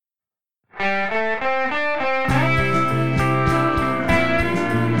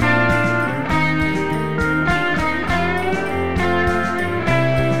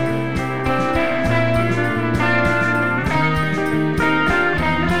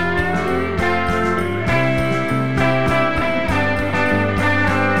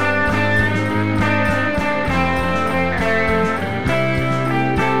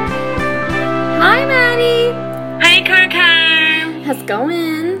How's it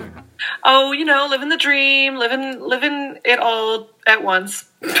going? Oh, living the dream, living it all at once.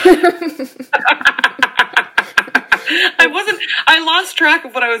 I lost track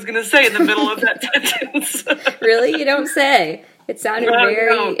of what I was going to say in the middle of that sentence. Really? You don't say. It sounded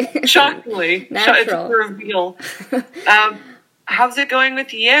very... shockingly. natural. It's a reveal. How's it going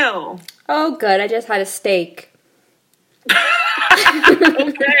with you? Oh, good. I just had a steak.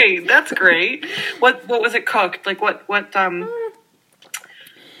 Okay, that's great. What was it cooked? Like what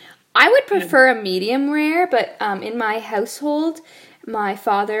I would prefer a medium rare, but in my household, my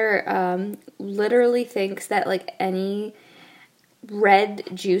father literally thinks that like any red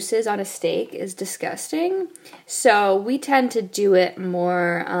juices on a steak is disgusting. So we tend to do it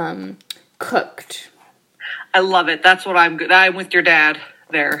more cooked. I love it. That's what I'm good. I'm with your dad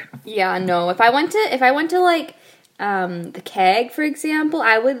there. Yeah, no. If I went to like the keg, for example,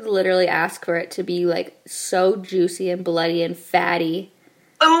 I would literally ask for it to be like so juicy and bloody and fatty.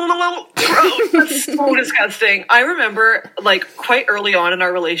 Oh, gross. That's so disgusting. I remember, like, quite early on in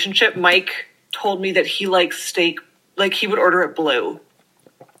our relationship, Mike told me that he likes steak, like, he would order it blue.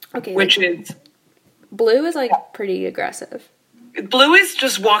 Okay. Which is... Blue is, like, pretty aggressive. Blue is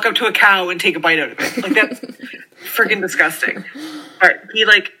just walk up to a cow and take a bite out of it. Like, that's freaking disgusting. All right, he,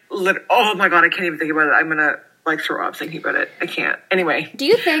 like, oh my god, I can't even think about it. I'm gonna, like, throw up thinking about it. I can't. Anyway. Do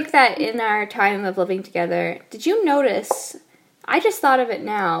you think that in our time of living together, did you notice... I just thought of it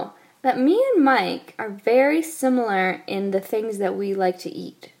now, that me and Mike are very similar in the things that we like to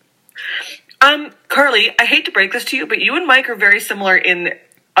eat. Carly, I hate to break this to you, but you and Mike are very similar in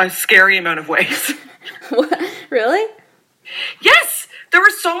a scary amount of ways. What? Really? Yes! There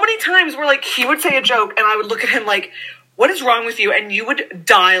were so many times where, like, he would say a joke, and I would look at him like, what is wrong with you? And you would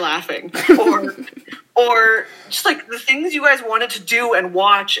die laughing. Or just, like, the things you guys wanted to do and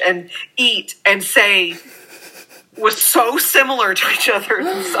watch and eat and say... was so similar to each other.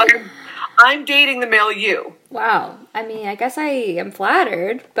 I'm dating the male you. Wow. I mean, I guess I am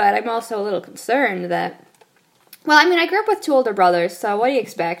flattered, but I'm also a little concerned that... Well, I mean, I grew up with two older brothers, so what do you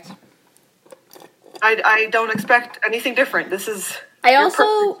expect? I don't expect anything different. This is... I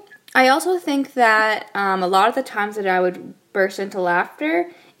also think that a lot of the times that I would burst into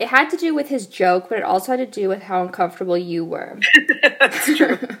laughter, it had to do with his joke, but it also had to do with how uncomfortable you were. That's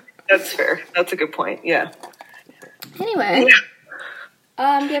true. That's fair. That's a good point. Yeah. Anyway, do you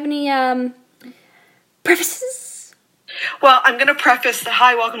have any prefaces? Well, I'm going to preface the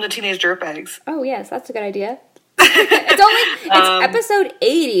hi, welcome to Teenage Dirtbags. Oh, yes, that's a good idea. It's episode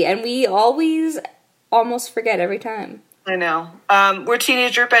 80, and we almost forget every time. I know. We're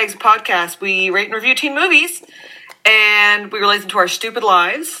Teenage Dirtbags podcast. We rate and review teen movies, and we relate them to our stupid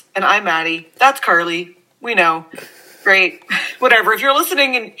lives. And I'm Maddie. That's Carly. We know. Great. Whatever. If you're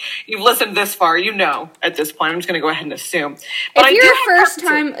listening and you've listened this far, you know at this point. I'm just going to go ahead and assume. But if you're first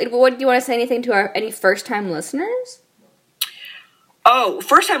time, what do you want to say anything to any first time listeners? Oh,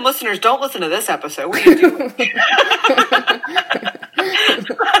 first time listeners, don't listen to this episode. What are you doing?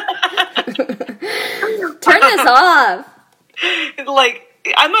 Turn this off. Like,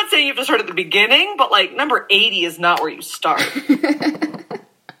 I'm not saying you have to start at the beginning, but like number 80 is not where you start.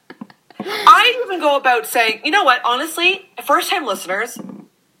 I even go about saying, you know what, honestly, first-time listeners,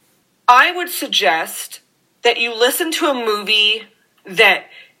 I would suggest that you listen to a movie that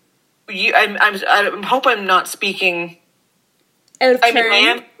I hope I'm not speaking... Out of turn. I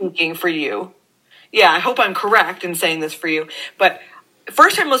am speaking for you. Yeah, I hope I'm correct in saying this for you. But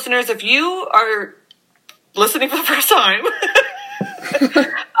first-time listeners, if you are listening for the first time...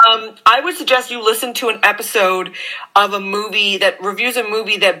 I would suggest you listen to an episode of a movie that reviews a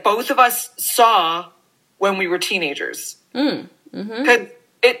movie that both of us saw when we were teenagers. Mm-hmm.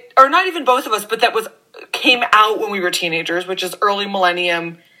 Or not even both of us, but that came out when we were teenagers, which is early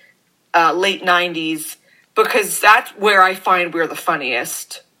millennium, late 90s, because that's where I find we're the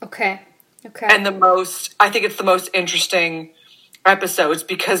funniest. Okay. And I think it's the most interesting episodes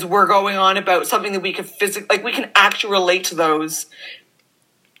because we're going on about something that we can we can actually relate to those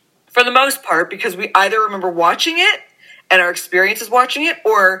for the most part because we either remember watching it and our experiences watching it,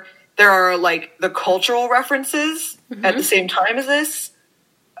 or there are like the cultural references at the same time as this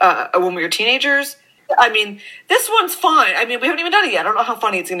when we were teenagers, I mean, this one's fine. I mean, we haven't even done it yet. I don't know how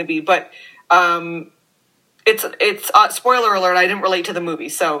funny it's going to be, but it's spoiler alert, I didn't relate to the movie,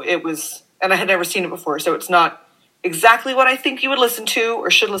 so it was, and I had never seen it before, so it's not exactly what I think you would listen to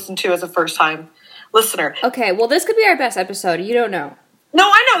or should listen to as a first-time listener. Okay, well, this could be our best episode. You don't know. No,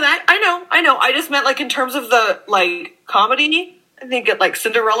 I know that. I know. I just meant, like, in terms of the, like, comedy, I think it, like,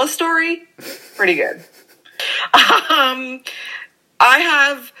 Cinderella story, pretty good. I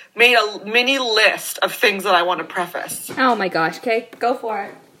have made a mini list of things that I want to preface. Oh my gosh, okay, go for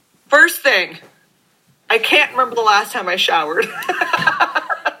it. First thing, I can't remember the last time I showered.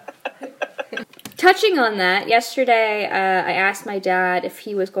 Touching on that, yesterday I asked my dad if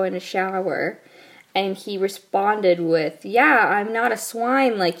he was going to shower, and he responded with, "Yeah, I'm not a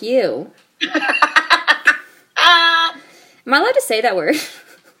swine like you." Am I allowed to say that word?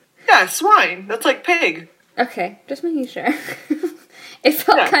 Yeah, swine. That's like pig. Okay, just making sure. It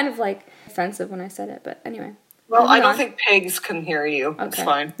felt kind of like offensive when I said it, but anyway. Well, I don't think pigs can hear you. Okay. It's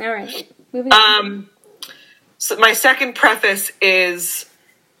fine. All right. Moving on. So my second preface is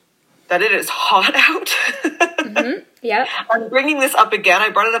that it is hot out. Mm-hmm. Yep. I'm bringing this up again. I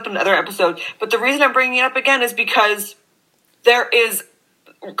brought it up in another episode, but the reason I'm bringing it up again is because there is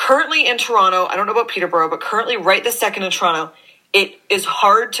currently in Toronto, I don't know about Peterborough, but currently right this second in Toronto, it is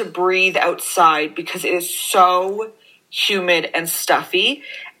hard to breathe outside because it is so humid and stuffy,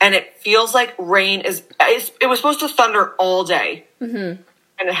 and it feels like rain is, it was supposed to thunder all day, and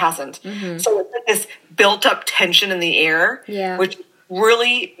it hasn't. Mm-hmm. So it's like this built-up tension in the air, which is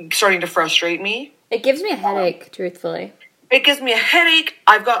really starting to frustrate me. It gives me a headache, truthfully. It gives me a headache.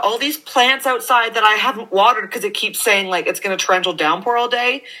 I've got all these plants outside that I haven't watered because it keeps saying, like, it's going to torrential downpour all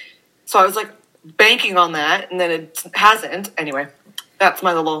day. So I was, like, banking on that, and then it hasn't. Anyway, that's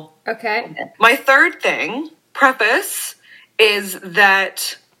my little... Okay. My third thing, preface, is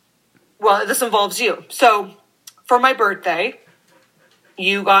that, well, this involves you. So, for my birthday,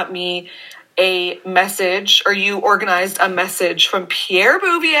 you got me a message, or you organized a message from Pierre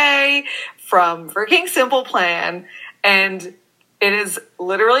Bouvier from Freaking Simple Plan, and it is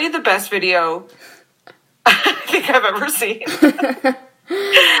literally the best video I think I've ever seen.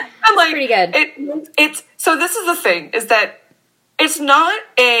 I'm like, pretty good. It's so this is the thing, is that it's not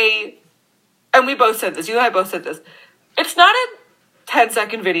a, and we both said this, you and I both said this, it's not a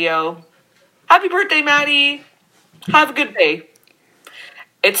 10-second video. Happy birthday, Maddie. Have a good day.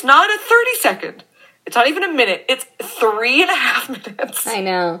 It's not a 30-second. It's not even a minute. It's 3.5 minutes. I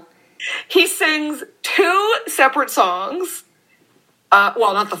know. He sings 2 separate songs.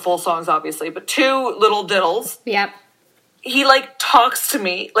 Well, not the full songs, obviously, but 2 little diddles. Yep. He, like, talks to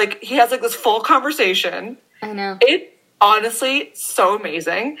me. Like, he has, like, this full conversation. I know. It, honestly, so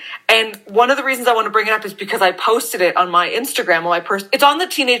amazing. And one of the reasons I want to bring it up is because I posted it on my Instagram. It's on the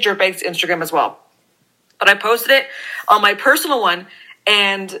Teenage Dirtbags Instagram as well. But I posted it on my personal one,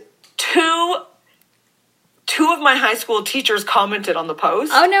 and two of my high school teachers commented on the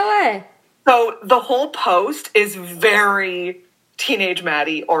post. Oh, no way. So the whole post is very Teenage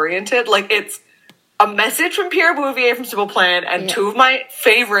Maddie oriented. Like, it's a message from Pierre Bouvier from Simple Plan, and 2 of my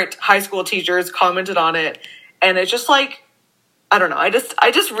favorite high school teachers commented on it. And it's just like, I don't know. I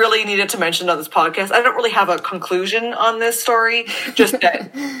just really needed to mention on this podcast. I don't really have a conclusion on this story. Just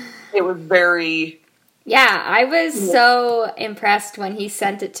that it was very... Yeah, I was so impressed when he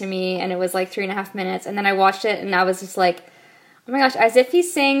sent it to me, and it was like 3.5 minutes, and then I watched it, and I was just like, oh my gosh, as if he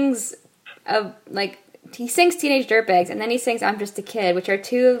sings, he sings Teenage Dirtbags, and then he sings I'm Just a Kid, which are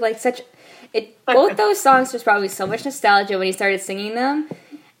 2, like, both those songs was probably so much nostalgia when he started singing them,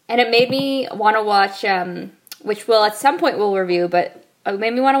 and it made me want to watch, which we'll at some point we'll review, but it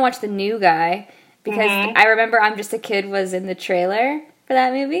made me want to watch The New Guy, because I remember I'm Just a Kid was in the trailer for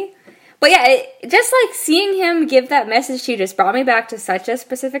that movie. But yeah, just like seeing him give that message to you just brought me back to such a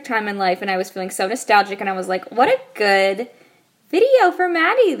specific time in life, and I was feeling so nostalgic, and I was like, what a good video for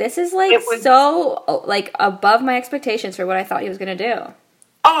Maddie. This is like so like above my expectations for what I thought he was going to do.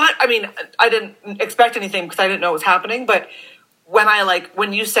 Oh, I mean, I didn't expect anything because I didn't know it was happening, but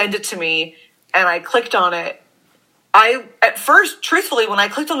when you sent it to me and I clicked on it, at first, truthfully, when I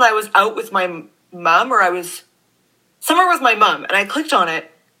clicked on it, I was out with my mom, or I was somewhere with my mom, and I clicked on it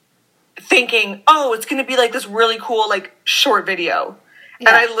thinking, oh, it's going to be like this really cool, like, short video. Yeah.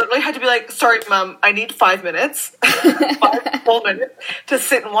 And I literally had to be like, sorry, Mom, I need 5 minutes, 5 full minutes to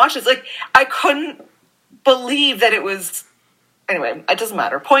sit and watch this. Like, I couldn't believe that it was, anyway, it doesn't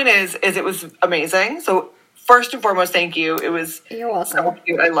matter. Point is it was amazing. So first and foremost, thank you. It was You're welcome. So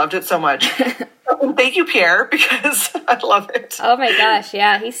cute. I loved it so much. Thank you, Pierre, because I love it. Oh my gosh,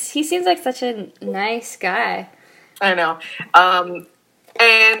 yeah. He seems like such a nice guy. I know.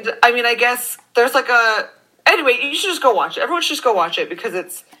 And, I mean, I guess there's like a... Anyway, you should just go watch it. Everyone should just go watch it because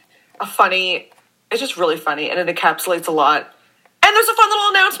it's just really funny, and it encapsulates a lot. And there's a fun little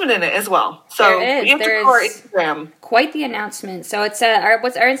announcement in it as well. So There is. you have to go to our Instagram. Quite the announcement. So it's our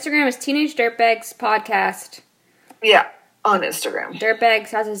Instagram is Teenage Dirtbags Podcast. Yeah, on Instagram. Dirtbags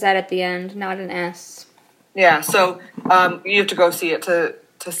has a Z at the end, not an S. Yeah, so you have to go see it to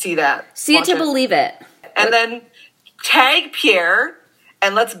see that. See it to believe it. And then tag Pierre,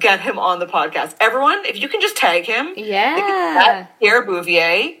 and let's get him on the podcast. Everyone, if you can just tag him. Yeah. Pierre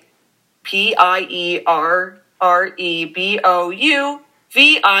Bouvier, PIERREBOUVIER.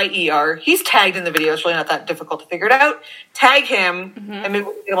 He's tagged in the video. It's really not that difficult to figure it out. Tag him, and maybe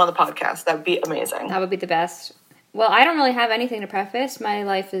we'll get him on the podcast. That would be amazing. That would be the best. Well, I don't really have anything to preface. My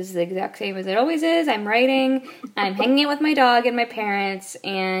life is the exact same as it always is. I'm writing, I'm hanging out with my dog and my parents,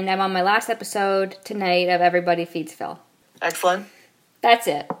 and I'm on my last episode tonight of Everybody Feeds Phil. Excellent. That's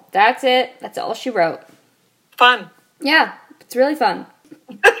it. That's all she wrote. Fun. Yeah, it's really fun.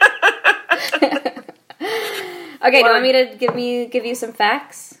 Okay, do you want me to give you some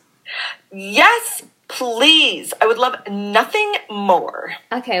facts? Yes, please. I would love nothing more.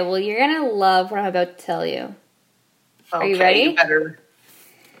 Okay, well, you're going to love what I'm about to tell you. Okay, Are you ready? You better.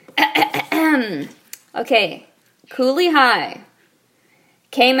 Okay, Cooley High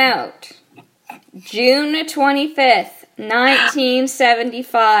came out June 25th,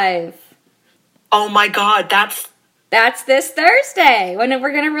 1975. Oh my God, that's this Thursday when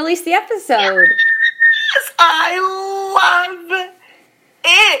we're going to release the episode. Yes, I love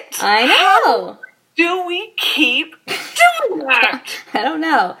it. I know. How do we keep doing that? I don't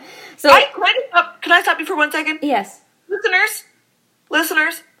know. So Can I stop you for 1 second? Yes.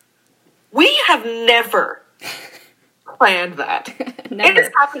 Listeners, we have never planned that. Never.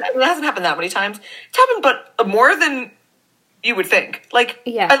 It hasn't happened that many times. It's happened, but more than you would think. Like,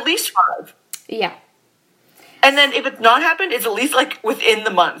 at least 5. Yeah. And then if it's not happened, it's at least, like, within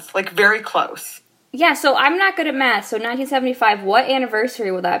the month. Like, very close. Yeah, so I'm not good at math. So 1975, what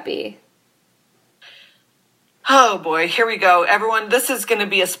anniversary will that be? Oh, boy. Here we go. Everyone, this is going to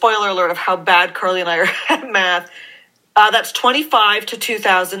be a spoiler alert of how bad Carly and I are at math. That's 25 to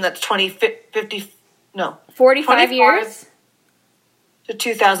 2000. That's 50... No. 45 years? To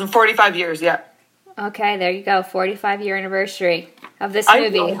 2000. 45 years, yeah. Okay, there you go. 45-year anniversary of this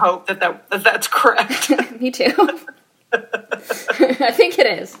movie. I really hope that's correct. Me too. I think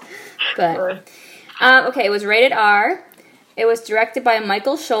it is. But okay, it was rated R. It was directed by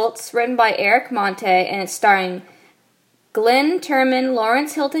Michael Schultz, written by Eric Monte, and it's starring Glenn Turman,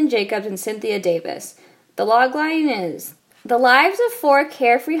 Lawrence Hilton Jacobs, and Cynthia Davis. The logline is: the lives of 4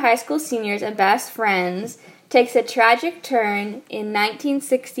 carefree high school seniors and best friends takes a tragic turn in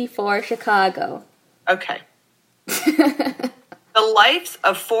 1964 Chicago. Okay. The lives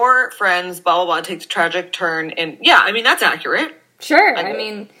of 4 friends, blah, blah, blah, takes a tragic turn in... Yeah, I mean, that's accurate. Sure. I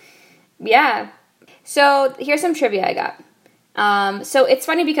mean, yeah. So here's some trivia I got. So it's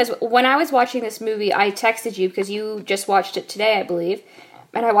funny because when I was watching this movie, I texted you because you just watched it today, I believe.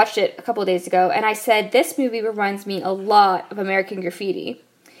 And I watched it a couple of days ago. And I said, this movie reminds me a lot of American Graffiti.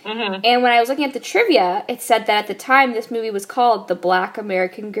 Mm-hmm. And when I was looking at the trivia, it said that at the time, this movie was called The Black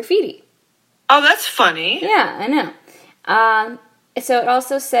American Graffiti. Oh, that's funny. Yeah, I know. So it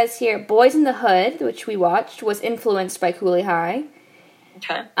also says here, Boys in the Hood, which we watched, was influenced by Cooley High.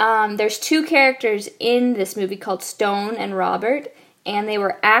 Okay. There's 2 characters in this movie called Stone and Robert, and they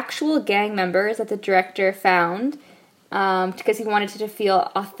were actual gang members that the director found because he wanted it to feel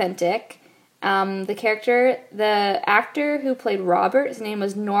authentic. The actor who played Robert, his name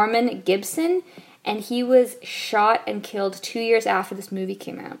was Norman Gibson, and he was shot and killed 2 years after this movie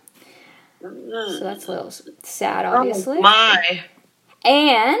came out. So that's a little sad, obviously. Oh, my.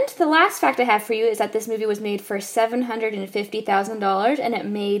 And the last fact I have for you is that this movie was made for $750,000, and it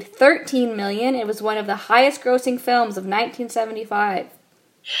made $13 million. It was one of the highest-grossing films of 1975.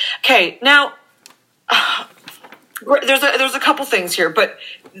 Okay, now there's a couple things here, but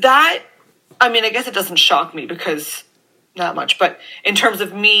that, I mean, I guess it doesn't shock me because not much. But in terms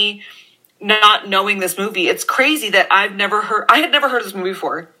of me not knowing this movie, it's crazy that I had never heard of this movie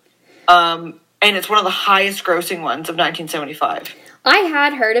before. And it's one of the highest-grossing ones of 1975. I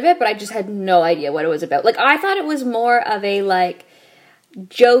had heard of it, but I just had no idea what it was about. Like, I thought it was more of a, like,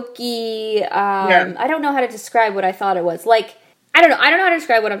 jokey, I don't know how to describe what I thought it was. Like, I don't know how to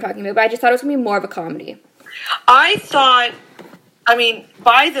describe what I'm talking about, but I just thought it was going to be more of a comedy. I thought, I mean,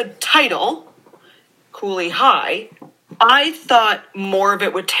 by the title, Cooley High, I thought more of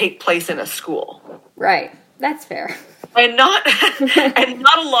it would take place in a school. Right. That's fair. And not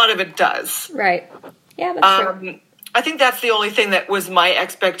a lot of it does. Right. Yeah, that's true. I think that's the only thing that was my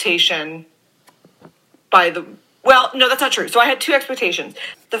expectation well, no, that's not true. So I had two expectations.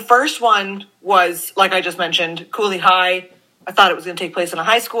 The first one was, like I just mentioned, Cooley High. I thought it was going to take place in a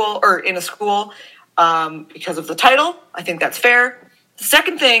high school, or in a school, because of the title. I think that's fair. The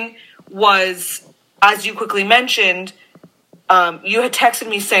second thing was, as you quickly mentioned, you had texted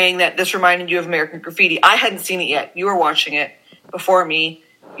me saying that this reminded you of American Graffiti. I hadn't seen it yet. You were watching it before me.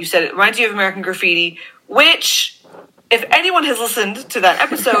 You said it reminds you of American Graffiti, which, if anyone has listened to that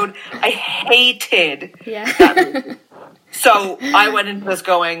episode, I hated that movie. So I went into this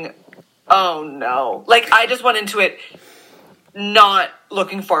going, oh no. Like, I just went into it not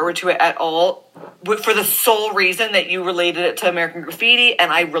looking forward to it at all, for the sole reason that you related it to American Graffiti,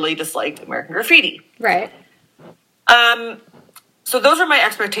 and I really disliked American Graffiti. Right. So those are my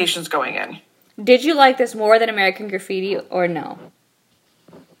expectations going in. Did you like this more than American Graffiti, or no?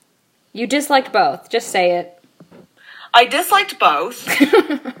 You disliked both. Just say it. I disliked both.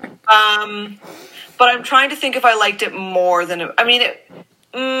 But I'm trying to think if I liked it more than... I mean,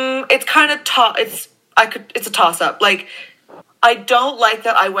 it's kind of... It's a toss-up. Like, I don't like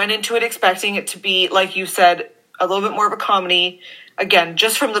that I went into it expecting it to be, like you said, a little bit more of a comedy. Again,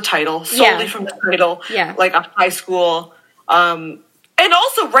 just from the title. Solely from the title. Yeah. Like a high school... and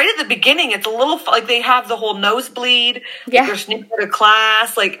also, right at the beginning, it's a little... Like, they have the whole nosebleed. Yeah. Like, they're sneaking out of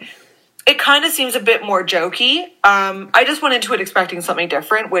class. Like... It kind of seems a bit more jokey. I just went into it expecting something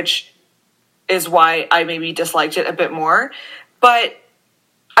different, which is why I maybe disliked it a bit more. But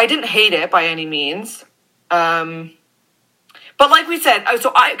I didn't hate it by any means. But like we said,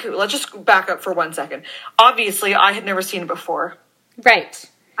 let's just back up for 1 second. Obviously, I had never seen it before. Right.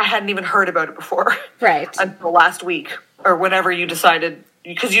 I hadn't even heard about it before. Right. Until last week, or whenever you decided,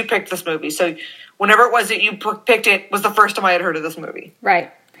 because you picked this movie. So whenever it was that you picked it was the first time I had heard of this movie.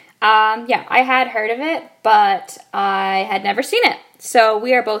 Right. Yeah, I had heard of it, but I had never seen it. So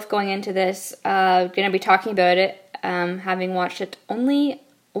we are both going into this, going to be talking about it, having watched it only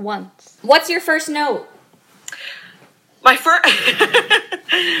once. What's your first note? My first...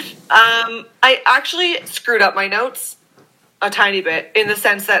 I actually screwed up my notes a tiny bit, in the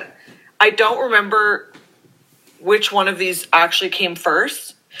sense that I don't remember which one of these actually came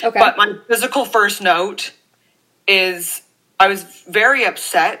first. Okay. But my physical first note is... I was very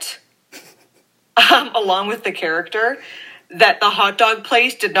upset, along with the character, that the hot dog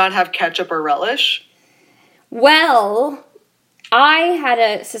place did not have ketchup or relish. Well, I had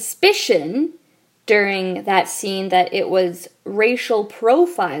a suspicion during that scene that it was racial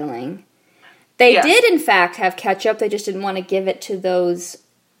profiling. They did, in fact, have ketchup. They just didn't want to give it to those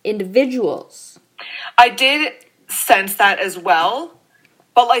individuals. I did sense that as well.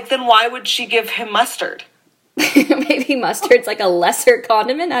 But, like, then why would she give him mustard? Maybe mustard's like a lesser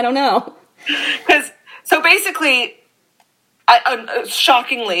condiment? I don't know. So basically,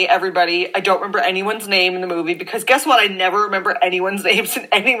 shockingly, everybody, I don't remember anyone's name in the movie, because guess what? I never remember anyone's names in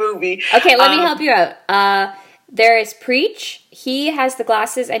any movie. Okay, let me help you out. There is Preach. He has the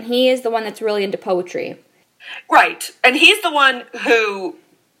glasses, and he is the one that's really into poetry. Right. And he's the one who,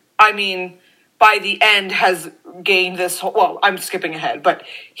 I mean, by the end has gained this whole, well, I'm skipping ahead, but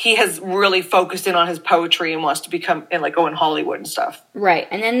he has really focused in on his poetry and wants to become, and like go in Hollywood and stuff. Right.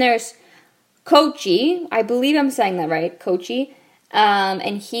 And then there's Kochi. I believe I'm saying that right. Kochi.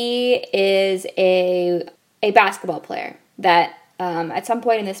 And he is a basketball player that at some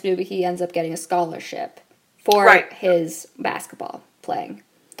point in this movie he ends up getting a scholarship for his basketball playing.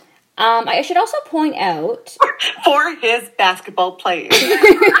 I should also point out... For his basketball playing. Oh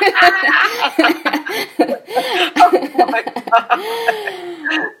my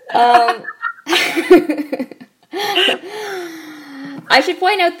God. I should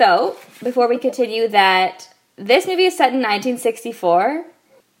point out, though, before we continue, that this movie is set in 1964.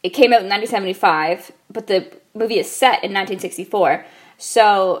 It came out in 1975, but the movie is set in 1964.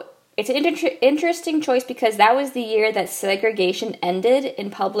 So... It's an interesting choice because that was the year that segregation ended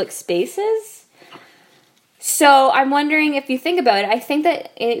in public spaces. So I'm wondering, if you think about it, I think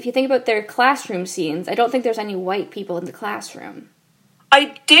that if you think about their classroom scenes, I don't think there's any white people in the classroom.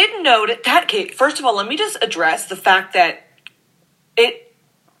 I did note that, Kate, first of all, let me just address the fact that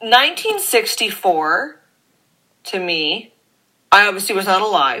 1964, to me, I obviously was not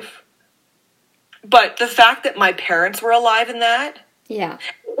alive, but the fact that my parents were alive in that... Yeah.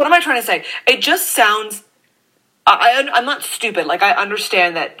 What am I trying to say? It just sounds... I'm not stupid. Like, I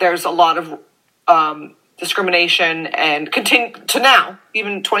understand that there's a lot of discrimination and continue to now,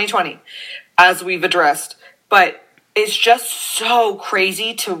 even 2020, as we've addressed. But it's just so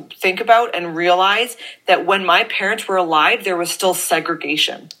crazy to think about and realize that when my parents were alive, there was still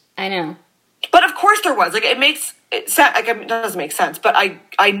segregation. I know. But of course there was. Like, it doesn't make sense, but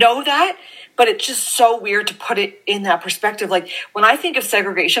I know that, but it's just so weird to put it in that perspective. Like, when I think of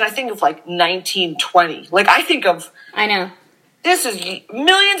segregation, I think of, like, 1920. Like, I know. This is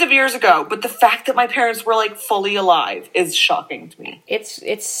millions of years ago, but the fact that my parents were, like, fully alive is shocking to me.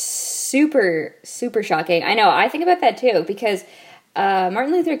 It's super, super shocking. I know. I think about that, too, because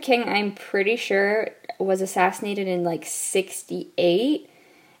Martin Luther King, I'm pretty sure, was assassinated in, like, 1968,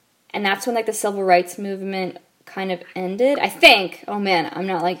 and that's when, like, the civil rights movement kind of ended. I think. Oh, man, I'm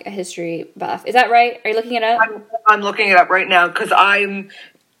not, like, a history buff. Is that right? Are you looking it up? I'm looking it up right now, because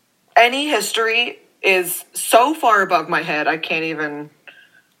any history is so far above my head, I can't even...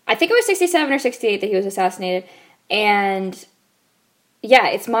 I think it was 1967 or 1968 that he was assassinated, and... yeah,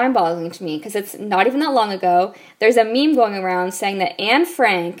 it's mind-boggling to me, because it's not even that long ago. There's a meme going around saying that Anne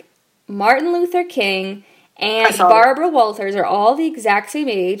Frank, Martin Luther King, and Barbara Walters are all the exact same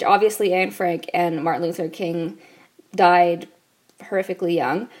age. Obviously, Anne Frank and Martin Luther King died horrifically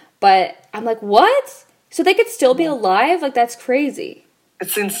young. But I'm like, what? So they could still be alive? Like, that's crazy.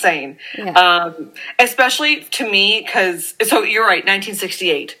 It's insane. Yeah. Especially to me, because... so you're right,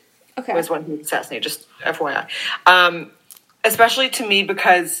 1968 was when he was assassinated, just FYI. Especially to me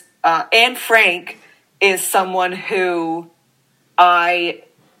because Anne Frank is someone who I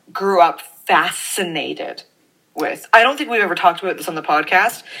grew up fascinated with. I don't think we've ever talked about this on the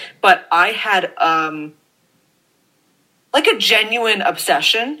podcast, but I had like a genuine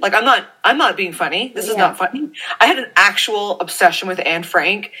obsession. Like, I'm not being funny. This is not funny. I had an actual obsession with Anne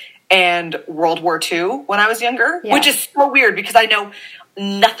Frank and World War II when I was younger, which is so weird because I know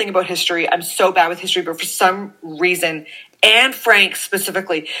nothing about history. I'm so bad with history, but for some reason, Anne Frank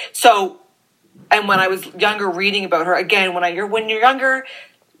specifically. So, and when I was younger, reading about her again, when you're younger,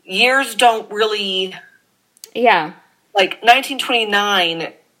 years don't really, like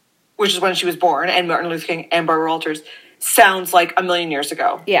 1929, which is when she was born, and Martin Luther King and Barbara Walters sounds like a million years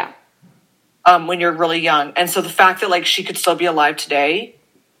ago. Yeah. When you're really young, and so the fact that like she could still be alive today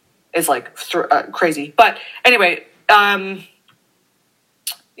is like crazy. But anyway, yeah,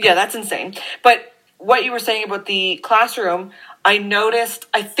 that's insane. But what you were saying about the classroom, I noticed,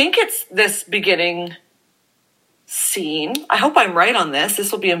 I think it's this beginning scene. I hope I'm right on this.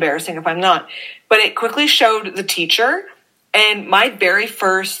 This will be embarrassing if I'm not. But it quickly showed the teacher, and my very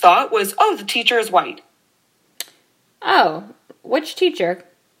first thought was, oh, the teacher is white. Oh, which teacher?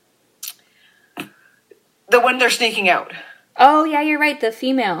 The one they're sneaking out. Oh, yeah, you're right. The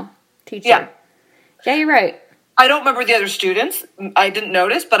female teacher. Yeah, you're right. I don't remember the other students. I didn't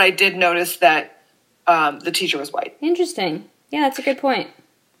notice, but I did notice that the teacher was white. Interesting. Yeah, that's a good point.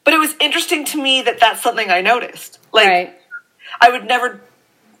 But it was interesting to me that that's something I noticed. Like, right. I would never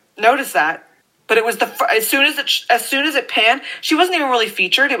notice that. But it was as soon as it panned, she wasn't even really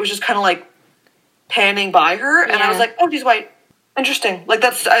featured. It was just kind of like panning by her, and I was like, "Oh, she's white. Interesting." Like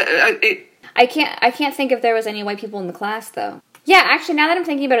that's I can't think if there was any white people in the class though. Yeah, actually, now that I'm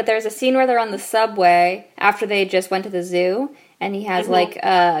thinking about it, there's a scene where they're on the subway after they just went to the zoo, and he has like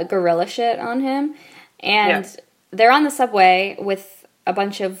gorilla shit on him, and they're on the subway with a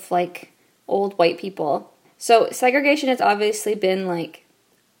bunch of like old white people. So segregation has obviously been like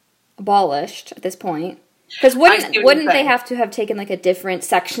abolished at this point. Because wouldn't they have to have taken like a different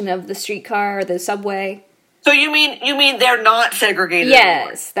section of the streetcar or the subway? So you mean they're not segregated?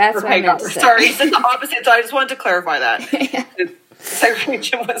 Yes, that's what I meant to say. Sorry, it's the opposite. So I just wanted to clarify that.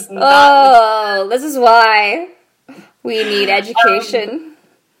 Segregation was not. Oh, this is why we need education.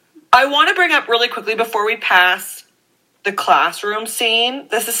 I want to bring up really quickly before we pass the classroom scene.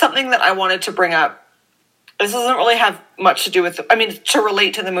 This is something that I wanted to bring up. This doesn't really have much to do with, to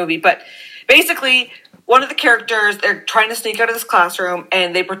relate to the movie, but basically, one of the characters, they're trying to sneak out of this classroom,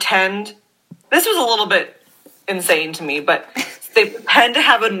 and they pretend, this was a little bit insane to me, but they pretend to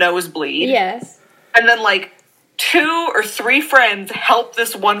have a nosebleed. Yes. And then, like, 2 or 3 friends help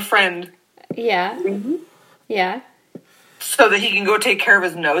this one friend. Yeah. Mm-hmm. Yeah. So that he can go take care of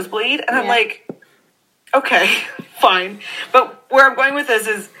his nosebleed. And I'm like, okay, fine. But where I'm going with this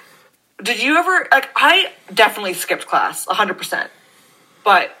is, did you ever, like, I definitely skipped class, 100%.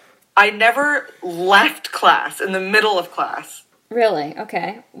 But I never left class in the middle of class. Really?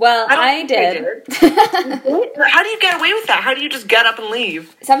 Okay. Well, I did. How do you get away with that? How do you just get up and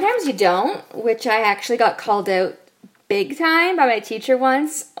leave? Sometimes you don't, which I actually got called out big time by my teacher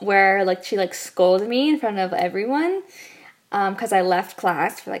once, where like she like scolded me in front of everyone because I left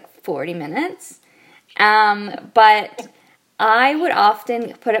class for like 40 minutes. But I would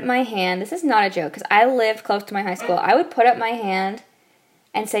often put up my hand. This is not a joke because I lived close to my high school. I would put up my hand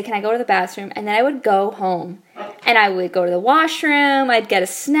and say, can I go to the bathroom? And then I would go home. And I would go to the washroom, I'd get a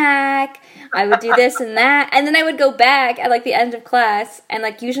snack, I would do this and that, and then I would go back at, like, the end of class, and,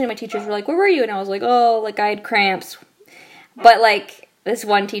 like, usually my teachers were like, where were you? And I was like, oh, like, I had cramps. But, like, this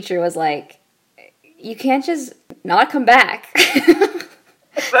one teacher was like, you can't just not come back.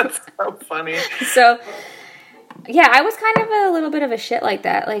 That's so funny. So, yeah, I was kind of a little bit of a shit like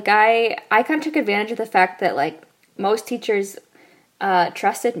that. Like, I kind of took advantage of the fact that, like, most teachers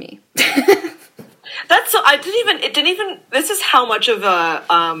trusted me. That's so. This is how much of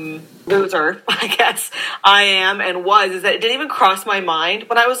a loser, I guess, I am and was. Is that it didn't even cross my mind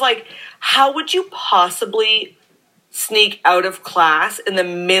when I was like, how would you possibly sneak out of class in the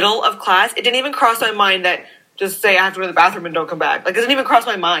middle of class? It didn't even cross my mind that just say I have to go to the bathroom and don't come back. Like, it didn't even cross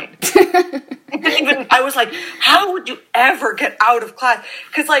my mind. It didn't even. I was like, how would you ever get out of class?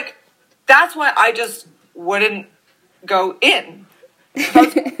 Because, like, that's why I just wouldn't go in.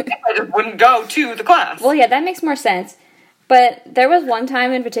 I just wouldn't go to the class. Well, yeah, that makes more sense. But there was one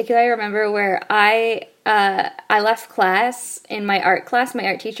time in particular I remember where I left class in my art class. My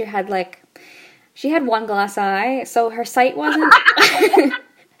art teacher had, like, she had one glass eye, so her sight wasn't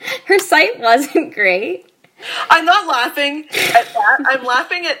her sight wasn't great. I'm not laughing at that. I'm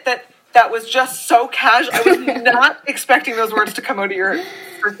laughing at that. That was just so casual. I was not expecting those words to come out of your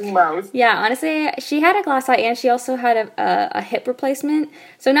freaking mouth. Yeah, honestly, she had a glass eye and she also had a hip replacement.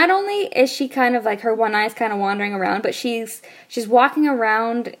 So not only is she kind of like, her one eye is kind of wandering around, but she's walking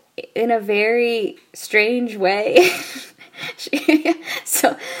around in a very strange way.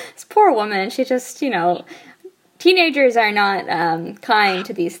 So this poor woman, she just, teenagers are not kind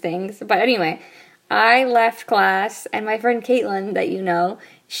to these things. But anyway, I left class and my friend Caitlin, that you know,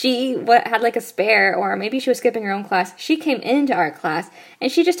 she had like a spare, or maybe she was skipping her own class. She came into art class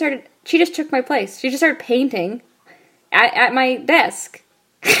and she just took my place. She just started painting at my desk.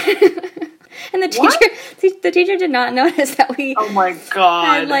 And the teacher did not notice that we. Oh my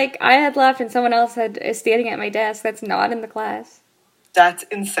god! I had left and someone else is standing at my desk. That's not in the class. That's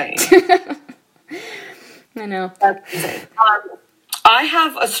insane. I know. That's insane. I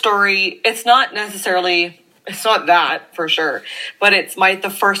have a story. It's not that for sure, but it's the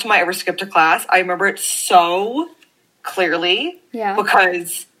first time I ever skipped a class. I remember it so clearly. Yeah.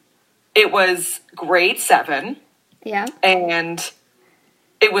 Because it was grade 7. Yeah. And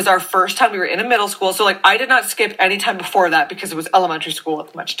it was our first time. We were in a middle school. So, like, I did not skip any time before that because it was elementary school.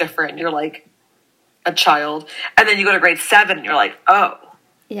 It's much different. You're like a child. And then you go to grade 7 and you're like, oh.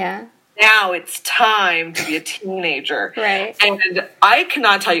 Yeah. Now it's time to be a teenager. Right. And I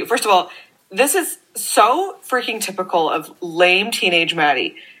cannot tell you, first of all, this is so freaking typical of lame teenage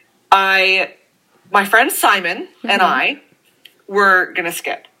Maddie. My friend Simon and I were going to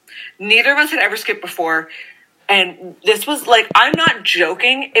skip. Neither of us had ever skipped before. And this was like, I'm not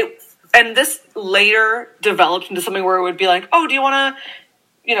joking. And this later developed into something where it would be like, oh, do you want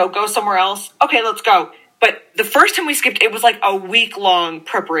to, go somewhere else? Okay, let's go. But the first time we skipped, it was like a week-long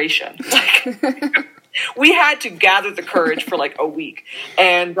preparation. Like, we had to gather the courage for like a week.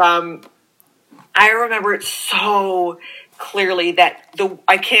 And I remember it so clearly that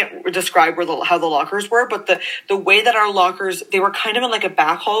I can't describe how the lockers were, but the way that our lockers, they were kind of in like a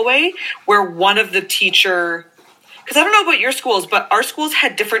back hallway where one of the teacher, because I don't know about your schools, but our schools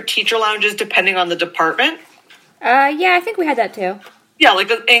had different teacher lounges depending on the department. Yeah, I think we had that too. Yeah, like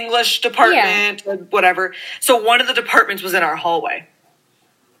the English department, or whatever. So one of the departments was in our hallway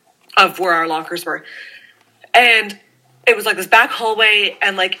of where our lockers were. And it was like this back hallway.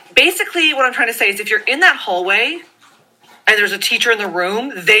 And like, basically what I'm trying to say is if you're in that hallway and there's a teacher in the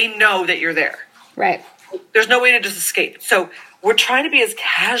room, they know that you're there. Right. There's no way to just escape. So we're trying to be as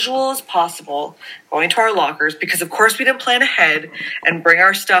casual as possible going to our lockers because, of course, we didn't plan ahead and bring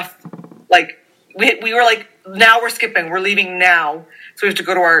our stuff. Like, we were like, now we're skipping. We're leaving now. So we have to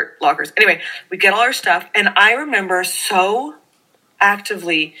go to our lockers. Anyway, we get all our stuff. And I remember so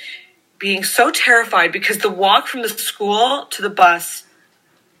actively being so terrified because the walk from the school to the bus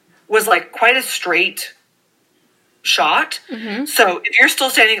was like quite a straight shot. Mm-hmm. So if you're still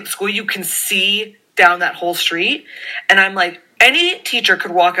standing at the school, you can see down that whole street. And I'm like, any teacher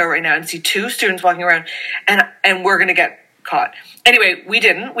could walk out right now and see 2 students walking around and we're going to get caught. Anyway, we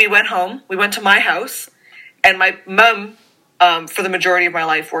didn't. We went home. We went to my house. And my mom, for the majority of my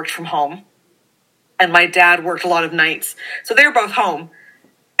life, worked from home. And my dad worked a lot of nights. So they were both home.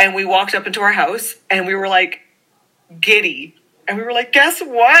 And we walked up into our house. And we were like, giddy. And we were like, guess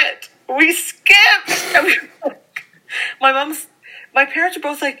what? We skipped. And we were like, my parents are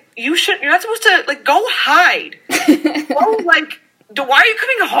both like, you're not supposed to, like, go hide. Go, like, why are you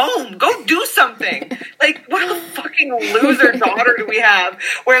coming home? Go do something. Like, what a fucking loser daughter do we have?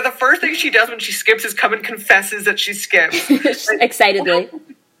 Where the first thing she does when she skips is come and confesses that she skips. Like, excitedly.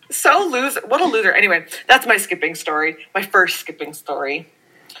 So loser. What a loser. Anyway, that's my skipping story. My first skipping story.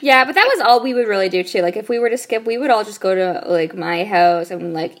 Yeah, but that was all we would really do too. Like, if we were to skip, we would all just go to, like, my house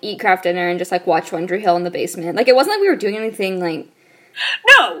and, like, eat craft dinner and just, like, watch One Tree Hill in the basement. Like, it wasn't like we were doing anything, like,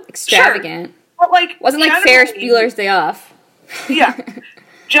 no, extravagant. Sure. But, like, it wasn't like Ferris Bueller's Day Off. Yeah.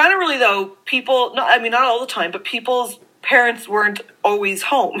 Generally, though, people, not all the time, but people's parents weren't always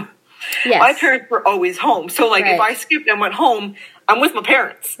home. Yes. My parents were always home. So, like, if I skipped and went home, I'm with my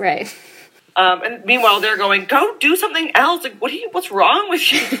parents. Right. And meanwhile, they're going, go do something else. Like, what's wrong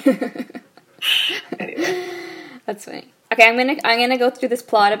with you? Anyway. That's funny. Okay, I'm gonna go through this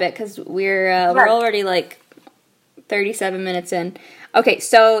plot a bit because we're already like 37 minutes in. Okay,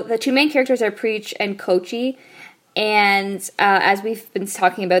 so the two main characters are Preach and Coachy, and as we've been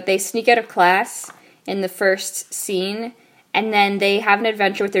talking about, they sneak out of class in the first scene, and then they have an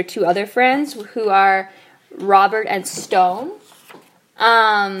adventure with their two other friends who are Robert and Stone.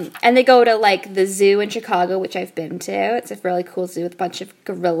 And they go to, like, the zoo in Chicago, which I've been to. It's a really cool zoo with a bunch of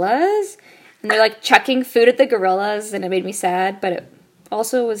gorillas. And they're, like, chucking food at the gorillas, and it made me sad, but it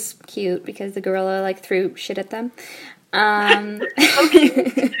also was cute because the gorilla, like, threw shit at them.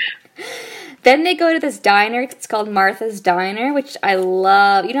 Then they go to this diner. It's called Martha's Diner, which I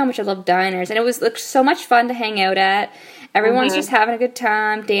love. You know how much I love diners. And it was so much fun to hang out at. Everyone's just having a good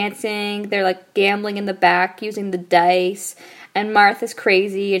time, dancing. They're, like, gambling in the back, using the dice. And Martha's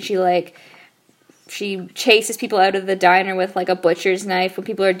crazy, and she chases people out of the diner with, like, a butcher's knife when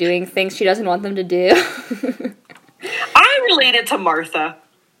people are doing things she doesn't want them to do. I related to Martha.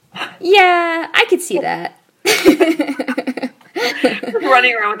 Yeah, I could see that.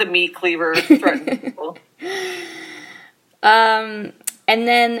 Running around with a meat cleaver, threatening people. And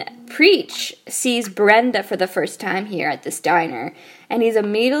then Preach sees Brenda for the first time here at this diner, and he's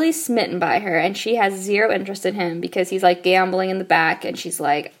immediately smitten by her, and she has zero interest in him because he's, like, gambling in the back, and she's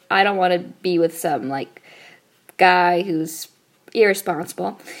like, I don't want to be with some, like, guy who's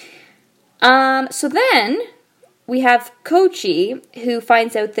irresponsible. So then we have Coachy, who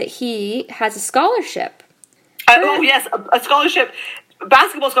finds out that he has a scholarship. Oh, yes, a scholarship.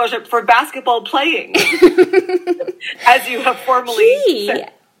 Basketball scholarship for basketball playing, as you have formally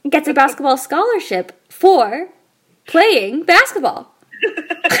said. He gets a basketball scholarship for playing basketball.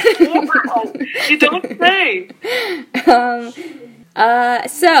 Wow, you don't say.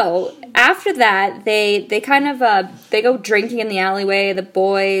 So after that, they kind of they go drinking in the alleyway. The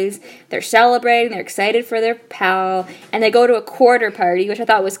boys, they're celebrating, they're excited for their pal, and they go to a quarter party, which I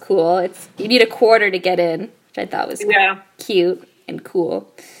thought was cool. You need a quarter to get in, which I thought was cute and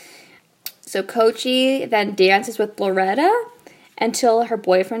cool. So Coachy then dances with Loretta until her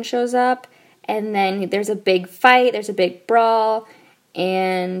boyfriend shows up, and then there's a big fight, there's a big brawl,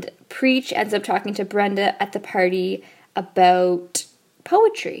 and Preach ends up talking to Brenda at the party about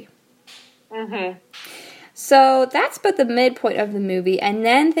poetry. Mm-hmm. So that's about the midpoint of the movie, and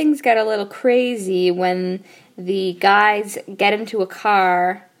then things get a little crazy when the guys get into a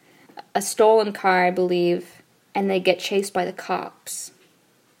car, a stolen car, I believe, and they get chased by the cops.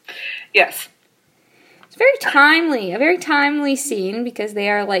 Yes. It's a very timely scene because they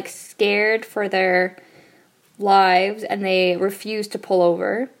are, like, scared for their lives and they refuse to pull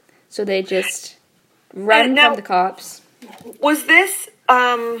over. So they just run from the cops. Was this,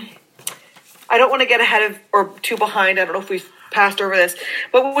 I don't want to get ahead of or too behind, I don't know if we've passed over this,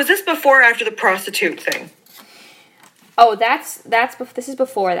 but was this before or after the prostitute thing? Oh, this is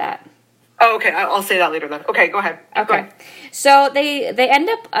before that. Oh, okay. I'll say that later then. Okay, go ahead. Okay. Go ahead. So they end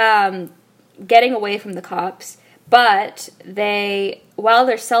up getting away from the cops, but while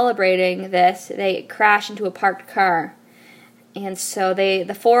they're celebrating this, they crash into a parked car. And so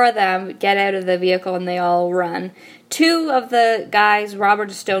the four of them get out of the vehicle and they all run. Two of the guys, Robert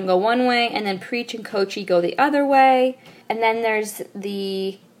and Stone, go one way, and then Preach and Coachy go the other way. And then there's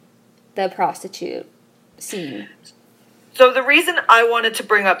the prostitute scene. So the reason I wanted to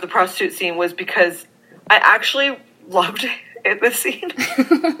bring up the prostitute scene was because I actually loved this scene.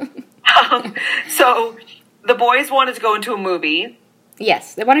 So the boys wanted to go into a movie.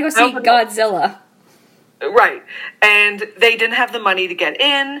 Yes, they want to go see Godzilla. Right. And they didn't have the money to get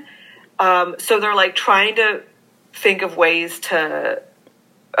in. So they're, like, trying to think of ways to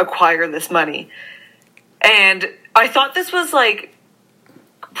acquire this money. And I thought this was, like,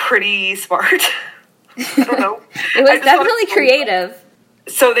 pretty smart. I don't know. It was definitely creative.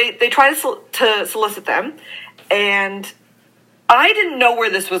 So they try to solicit them, and I didn't know where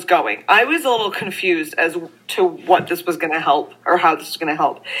this was going. I was a little confused as to what this was going to help or how this was going to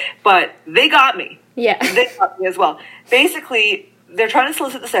help. But they got me. Yeah. They got me as well. Basically, they're trying to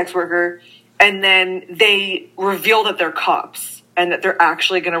solicit the sex worker, and then they reveal that they're cops and that they're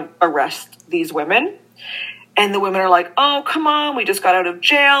actually going to arrest these women. And the women are like, oh, come on, we just got out of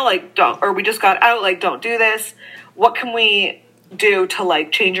jail, like, we just got out, like, don't do this. What can we do to,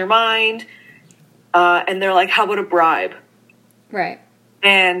 like, change your mind? And they're like, how about a bribe? Right.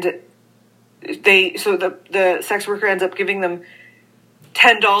 And the sex worker ends up giving them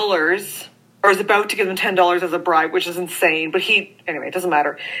 $10, or is about to give them $10 as a bribe, which is insane. But anyway, it doesn't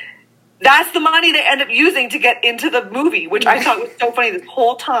matter. That's the money they end up using to get into the movie, which I thought was so funny this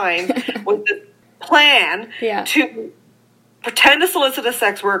whole time with this plan to pretend to solicit a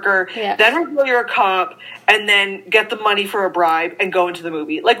sex worker, then reveal you're a cop, and then get the money for a bribe and go into the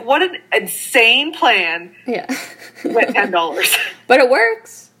movie. Like, what an insane plan. Yeah. With $10. But it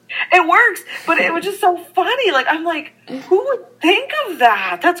works. It works, but it was just so funny. Like, I'm like, who would think of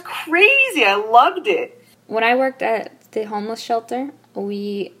that? That's crazy. I loved it. When I worked at the homeless shelter,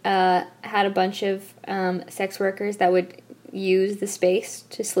 we had a bunch of sex workers that would use the space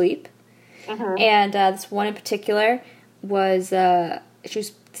to sleep. Mm-hmm. And this one in particular was, she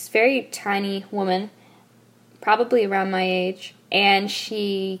was this very tiny woman, probably around my age, and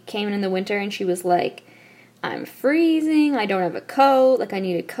she came in the winter and she was like, I'm freezing, I don't have a coat, like I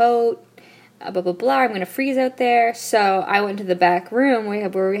need a coat, blah, blah, blah, I'm going to freeze out there. So I went to the back room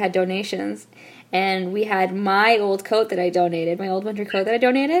where we had donations, and we had my old coat that I donated, my old winter coat that I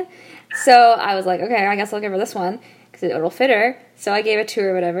donated. So I was like, okay, I guess I'll give her this one, because it'll fit her. So I gave it to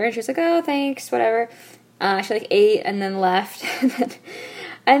her, whatever, and she was like, oh, thanks, whatever. She like ate and then left.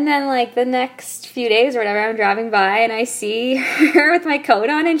 And then like the next few days or whatever, I'm driving by and I see her with my coat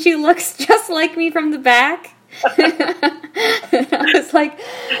on, and she looks just like me from the back. And I was like,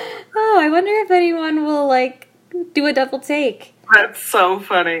 oh, I wonder if anyone will like do a double take. That's so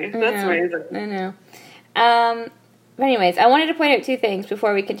funny. That's amazing. I know. But anyways, I wanted to point out two things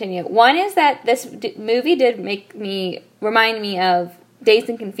before we continue. One is that this movie did remind me of Dazed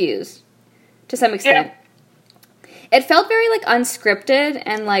and Confused to some extent. Yeah. It felt very, like, unscripted,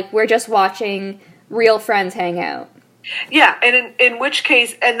 and, like, we're just watching real friends hang out. Yeah, and in which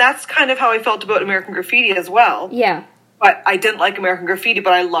case, and that's kind of how I felt about American Graffiti as well. Yeah. But I didn't like American Graffiti,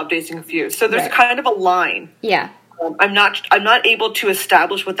 but I love Dazed and Confused. So there's kind of a line. Yeah. I'm not able to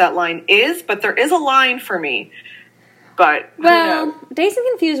establish what that line is, but there is a line for me. But, well, Dazed and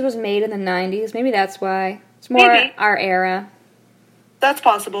Confused was made in the 90s. Maybe that's why. It's more our era. That's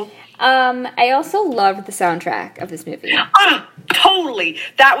possible. I also loved the soundtrack of this movie. Totally.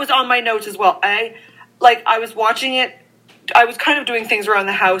 That was on my notes as well. I was watching it. I was kind of doing things around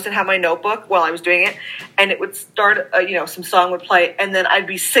the house and had my notebook while I was doing it, and it would start, some song would play, and then I'd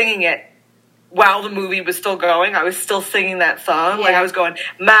be singing it while the movie was still going. I was still singing that song. Yeah. Like, I was going,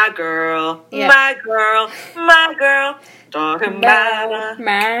 my girl, my girl, my girl, talking about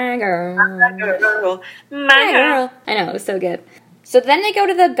my girl, my girl, my girl. I know, it was so good. So then they go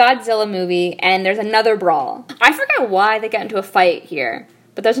to the Godzilla movie, and there's another brawl. I forget why they get into a fight here,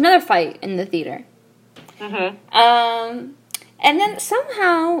 but there's another fight in the theater. Mm-hmm. And then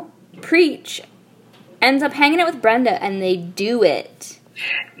somehow Preach ends up hanging out with Brenda, and they do it.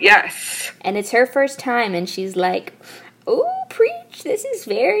 Yes. And it's her first time, and she's like, oh, Preach, this is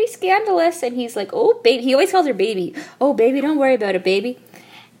very scandalous. And he's like, oh, baby. He always calls her baby. Oh, baby, don't worry about it, baby.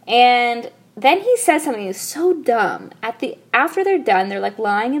 And then he says something that's so dumb. After they're done, they're like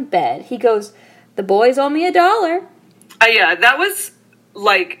lying in bed. He goes, the boys owe me $1. Yeah, that was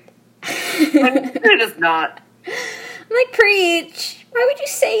like, it is not. I'm like, Preach, why would you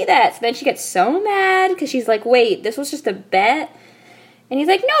say that? So then she gets so mad because she's like, wait, this was just a bet? And he's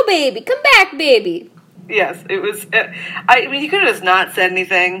like, no, baby, come back, baby. Yes, it was, he could have just not said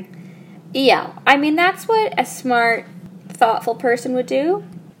anything. Yeah, I mean, that's what a smart, thoughtful person would do.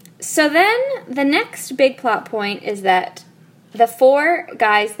 So then, the next big plot point is that the 4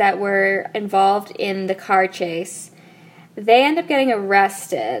 guys that were involved in the car chase, they end up getting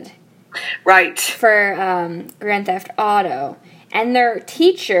arrested. Right. For Grand Theft Auto. And their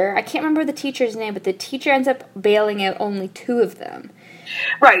teacher, I can't remember the teacher's name, but the teacher ends up bailing out only 2 of them.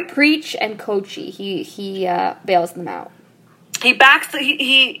 Right. Preach and Kochi. He bails them out. He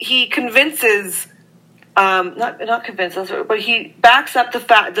convinces... not convinces, but he backs up the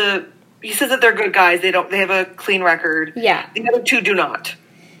fact he says that they're good guys. They have a clean record. Yeah. The other 2 do not.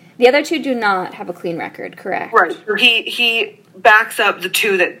 The other 2 do not have a clean record, correct? Right. He backs up the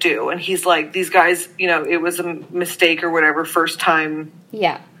 2 that do, and he's like, these guys, it was a mistake or whatever, first time.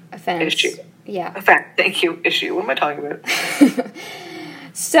 Yeah, offense. Issue. Yeah. A fact. Thank you. Issue. What am I talking about?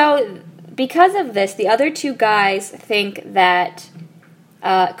 So, because of this, the other two guys think that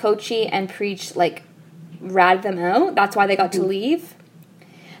Kochi and Preach, like, ratted them out. That's why they got to leave.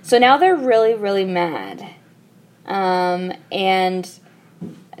 So now they're really, really mad. And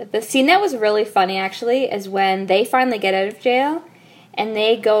the scene that was really funny, actually, is when they finally get out of jail, and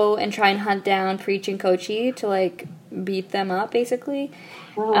they go and try and hunt down Preach and Kochi to, like, beat them up, basically.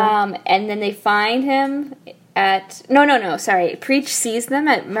 And then they find him at... No, sorry. Preach sees them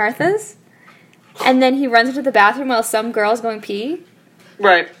at Martha's, and then he runs into the bathroom while some girl's going pee.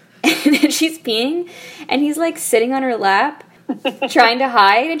 Right. And she's peeing, and he's, like, sitting on her lap, trying to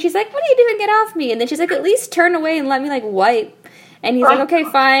hide, and she's like, what are you doing? Get off me. And then she's like, at least turn away and let me, like, wipe. And he's like, okay,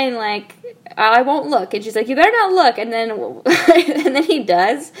 fine, like, I won't look. And she's like, you better not look. And then and then he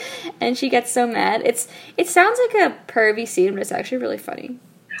does, and she gets so mad. It sounds like a pervy scene, but it's actually really funny.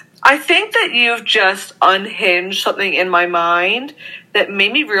 I think that you've just unhinged something in my mind that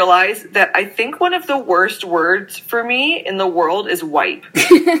made me realize that I think one of the worst words for me in the world is wipe.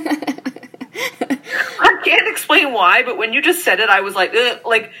 I can't explain why, but when you just said it, I was like, ugh,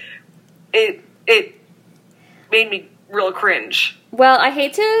 like, it made me real cringe. Well, I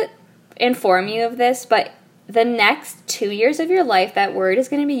hate to inform you of this, but the next 2 years of your life, that word is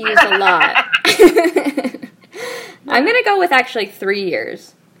going to be used a lot. I'm going to go with actually 3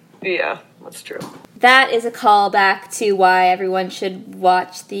 years. Yeah, that's true. That is a callback to why everyone should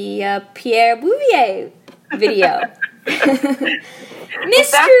watch the Pierre Bouvier video.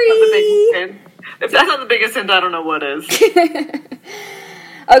 Mystery! If that's not the biggest hint, I don't know what is.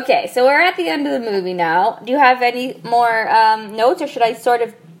 Okay, so we're at the end of the movie now. Do you have any more notes, or should I sort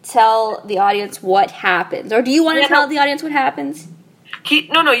of tell the audience what happens? Or do you want to tell the audience what happens?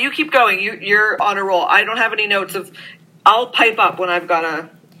 No, you keep going. You're on a roll. I don't have any notes of... I'll pipe up when I've got a...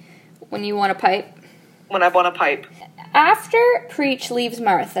 When you want to pipe? When I want to pipe. After Preach leaves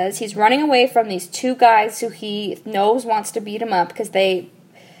Martha's, he's running away from these two guys who he knows wants to beat him up because they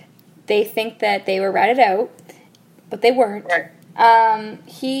think that they were ratted out, but they weren't. Right.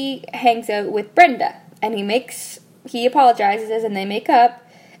 He hangs out with Brenda, and he apologizes, and they make up,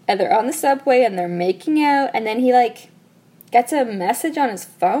 and they're on the subway, and they're making out, and then he, like, gets a message on his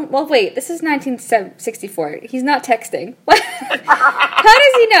phone. Well, wait, this is 1964. He's not texting. What? How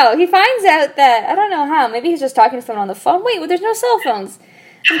does he know? He finds out that, I don't know how, maybe he's just talking to someone on the phone. Wait, well, there's no cell phones.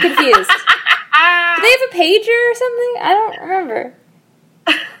 I'm confused. Do they have a pager or something? I don't remember.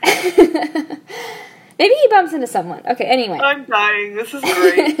 Maybe he bumps into someone. Okay, anyway. I'm dying. This is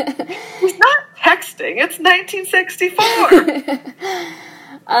great. He's not texting. It's 1964.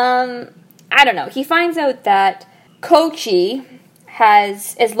 I don't know. He finds out that Kochi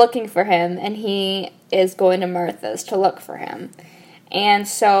is looking for him, and he is going to Martha's to look for him. And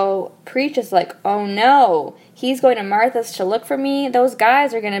so Preach is like, oh no, he's going to Martha's to look for me. Those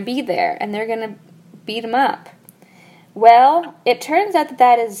guys are going to be there, and they're going to beat him up. Well, it turns out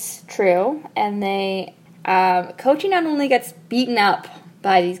that is true, and Kochi not only gets beaten up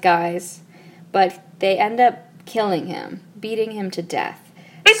by these guys, but they end up killing him, beating him to death.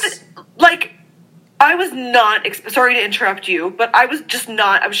 It's like, I was not, sorry to interrupt you, but I was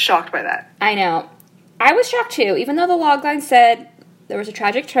shocked by that. I know. I was shocked too. Even though the logline said there was a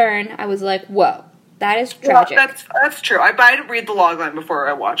tragic turn, I was like, whoa, that is tragic. Well, that's true. I didn't read the logline before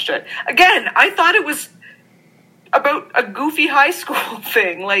I watched it. Again, I thought it was about a goofy high school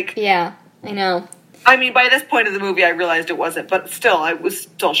thing. Like, yeah, I know. I mean, by this point of the movie, I realized it wasn't, but still, I was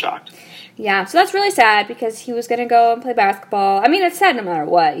still shocked. Yeah, so that's really sad because he was going to go and play basketball. I mean, it's sad no matter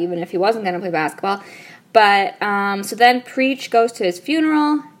what, even if he wasn't going to play basketball. But, so then Preach goes to his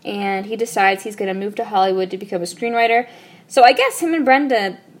funeral, and he decides he's going to move to Hollywood to become a screenwriter. So I guess him and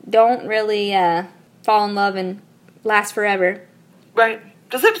Brenda don't really fall in love and last forever. Right.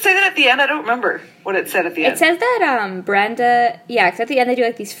 Does it say that at the end? I don't remember what it said at the end. It says that Brenda, yeah, because at the end they do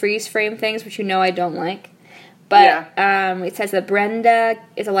like these freeze frame things, which you know I don't like. But it says that Brenda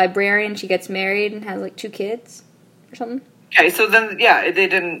is a librarian, she gets married and has like 2 kids or something. Okay, so then, yeah, they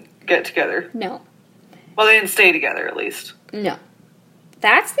didn't get together. No. Well, they didn't stay together, at least. No.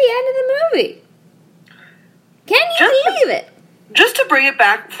 That's the end of the movie. Can you believe it? Just to bring it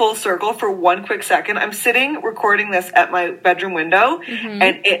back full circle for one quick second, I'm sitting recording this at my bedroom window,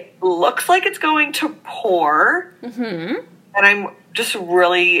 and it looks like it's going to pour, and I'm just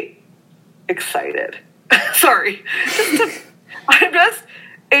really excited. Sorry. I'm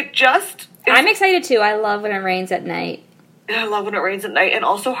excited too. I love when it rains at night. I love when it rains at night. And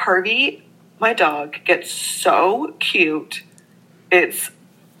also Harvey, my dog, gets so cute. It's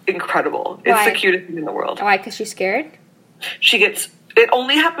incredible. Why? It's the cutest thing in the world. Why? Because she's scared? It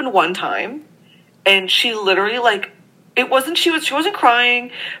only happened one time. and she literally, like, she wasn't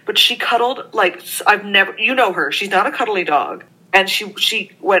crying, but she cuddled, like, you know her, she's not a cuddly dog. And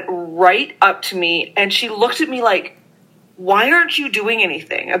she went right up to me, and she looked at me like, why aren't you doing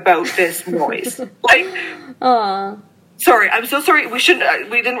anything about this noise? Like, Aww. Sorry, I'm so sorry. We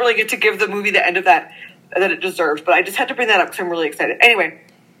didn't really get to give the movie the end of that it deserved, but I just had to bring that up because I'm really excited. Anyway,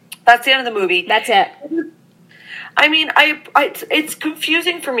 that's the end of the movie. That's it. I mean, it's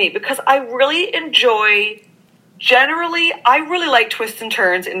confusing for me because I really enjoy. Generally, I really like twists and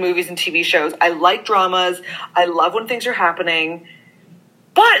turns in movies and TV shows. I like dramas. I love when things are happening.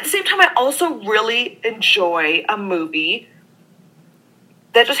 But at the same time, I also really enjoy a movie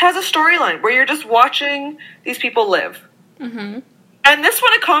that just has a storyline where you're just watching these people live. Mm-hmm. And this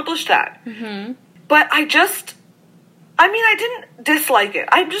one accomplished that. Mm-hmm. But I didn't dislike it.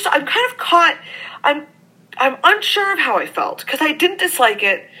 I'm kind of caught. I'm unsure of how I felt because I didn't dislike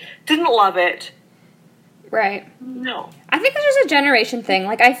it, didn't love it. Right. No. I think it's just a generation thing.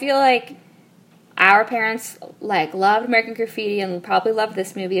 Like, I feel like our parents, like, loved American Graffiti and probably loved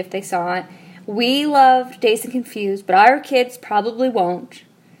this movie if they saw it. We loved Dazed and Confused, but our kids probably won't.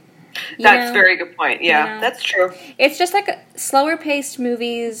 That's a very good point. Yeah, you know? That's true. It's just like slower-paced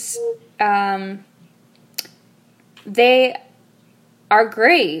movies. They are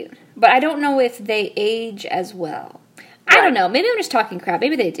great, but I don't know if they age as well. Right. I don't know. Maybe I'm just talking crap.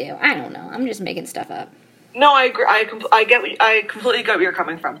 Maybe they do. I don't know. I'm just making stuff up. No, I agree. I completely get where you're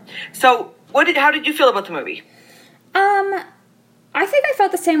coming from. So, how did you feel about the movie? I think I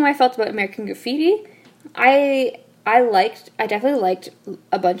felt the same way I felt about American Graffiti. I definitely liked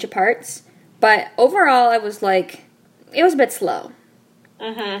a bunch of parts, but overall I was like, it was a bit slow.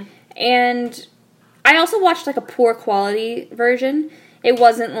 Mm-hmm. And I also watched like a poor quality version. It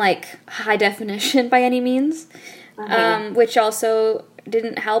wasn't like high definition by any means, which also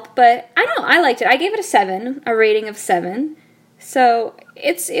didn't help, but I don't know, I liked it. I gave it a rating of 7. So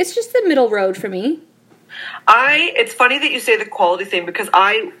it's just the middle road for me. It's funny that you say the quality thing because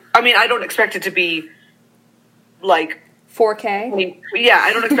I don't expect it to be like 4K.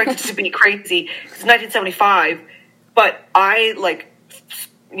 I don't expect it to be crazy. It's 1975, but I, like,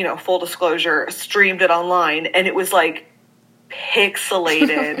 you know, full disclosure, streamed it online, and it was like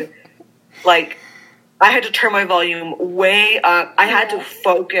pixelated. Like, I had to turn my volume way up. I had to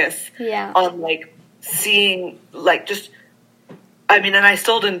focus on, like, seeing, like, just, and I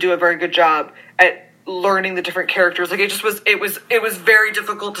still didn't do a very good job at learning the different characters. Like, it was very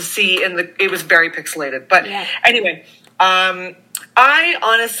difficult to see, and it was very pixelated. But anyway, I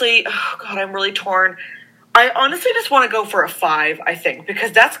honestly, I'm really torn. I honestly just want to go for a 5, I think,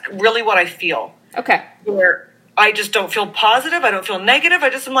 because that's really what I feel. Okay. Where I just don't feel positive. I don't feel negative. I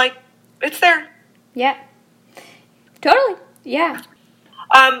just am like, it's there. Yeah. Totally. Yeah.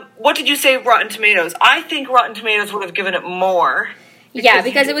 What did you say, Rotten Tomatoes? I think Rotten Tomatoes would have given it more.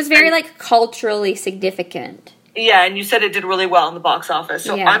 Because it was very, like, culturally significant. Yeah, and you said it did really well in the box office.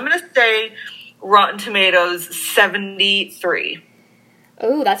 So I'm going to say Rotten Tomatoes 73.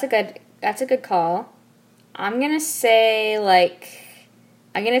 Ooh, that's a good call. I'm going to say, like,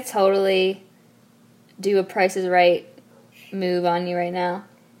 I'm going to totally do a Price is Right move on you right now.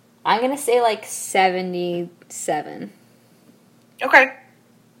 I'm going to say, like, 77. Okay.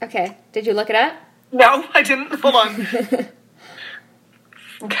 Did you look it up? No, I didn't. Hold on.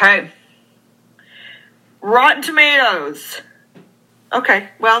 Okay. Rotten Tomatoes. Okay,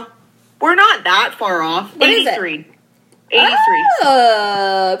 well, we're not that far off. What 83. Is it? 83.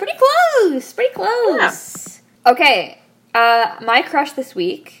 Oh, pretty close. Pretty close. Yeah. Okay. My crush this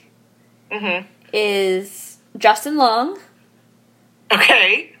week is Justin Long.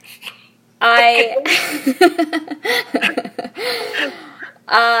 Okay.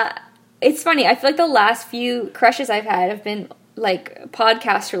 It's funny. I feel like the last few crushes I've had have been, like,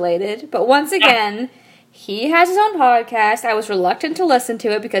 podcast related. But once again, he has his own podcast. I was reluctant to listen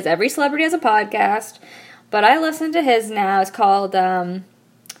to it because every celebrity has a podcast. But I listen to his now. It's called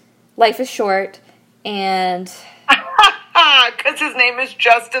Life is Short. And... Because his name is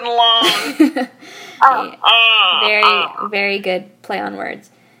Justin Long. Very, very good play on words.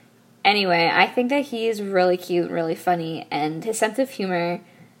 Anyway, I think that he is really cute and really funny. And his sense of humor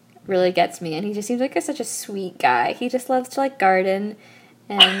really gets me, and he just seems like such a sweet guy. He just loves to, like, garden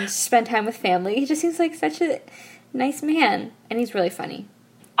and spend time with family. He just seems like such a nice man, and he's really funny.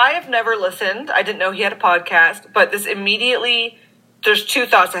 I have never listened. I didn't know he had a podcast, but there's 2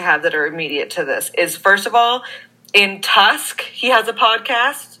 thoughts I have that are immediate to this. Is, first of all, in Tusk, he has a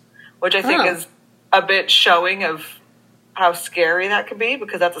podcast, which I think is a bit showing of how scary that could be,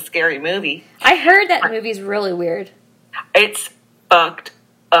 because that's a scary movie. I heard that movie's really weird. It's fucked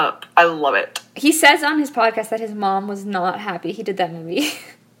up. I love it. He says on his podcast that his mom was not happy he did that movie.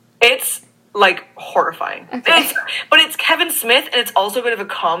 It's, like, horrifying. Okay. But it's Kevin Smith, and it's also a bit of a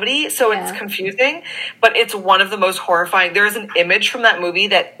comedy, so it's confusing. But it's one of the most horrifying. There is an image from that movie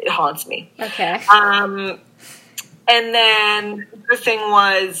that it haunts me. Okay. And then the thing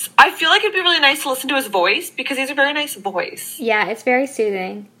was, I feel like it'd be really nice to listen to his voice, because he has a very nice voice. Yeah, it's very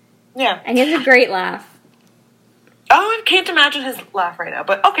soothing. Yeah. And he has a great laugh. Oh, I can't imagine his laugh right now,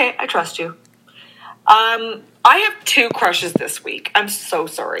 but okay, I trust you. I have 2 crushes this week. I'm so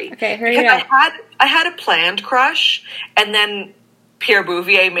sorry. Okay, hurry up. I had a planned crush, and then Pierre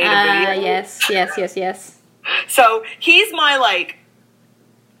Bouvier made a video. Yes. So he's my, like,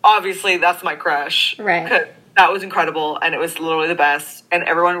 obviously that's my crush. Right. 'Cause that was incredible, and it was literally the best, and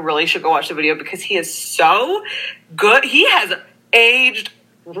everyone really should go watch the video because he is so good. He has aged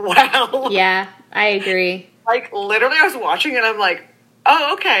well. Yeah, I agree. Like, literally, I was watching, and I'm like,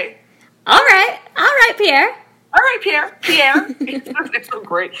 oh, okay. All right, Pierre. All right, Pierre. It's so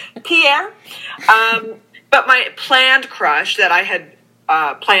great. Pierre. But my planned crush that I had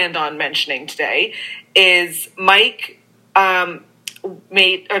planned on mentioning today is Mike wanted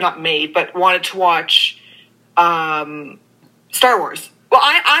to watch Star Wars. Well,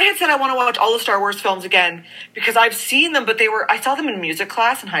 I had said I want to watch all the Star Wars films again because I've seen them, but I saw them in music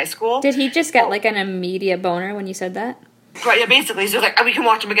class in high school. Did he just get like an immediate boner when you said that? Right, yeah, basically. So like, we can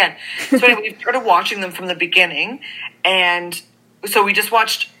watch them again. So anyway, we started watching them from the beginning, and so we just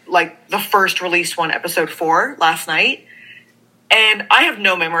watched like the first released one, episode 4, last night, and I have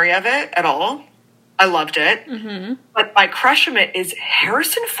no memory of it at all. I loved it, but my crush from it is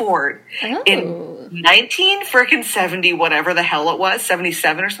Harrison Ford in 1970, whatever the hell it was,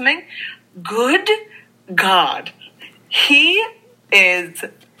 77 or something. Good God, he is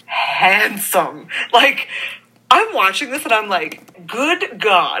handsome. Like, I'm watching this and I'm like, good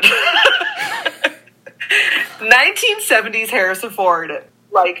God. 1970s Harrison Ford.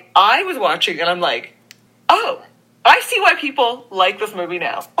 Like, I was watching and I'm like, oh, I see why people like this movie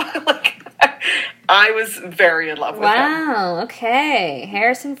now. Like, I was very in love with him. Wow, okay.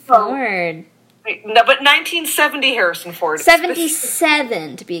 Harrison Ford. No, but 1970 Harrison Ford.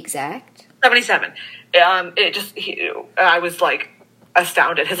 77 to be exact. 77. I was like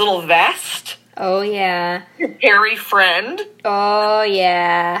astounded. His little vest. Oh, yeah. His hairy friend. Oh,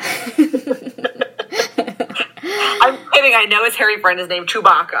 yeah. I'm kidding. I know his hairy friend is named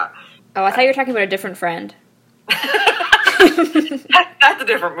Chewbacca. Oh, I thought you were talking about a different friend. That's a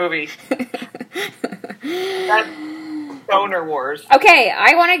different movie. That's Stoner Wars. Okay,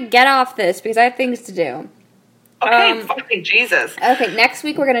 I want to get off this because I have things to do. Okay, fucking Jesus. Okay, next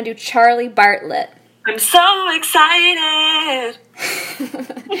week we're going to do Charlie Bartlett. I'm so excited.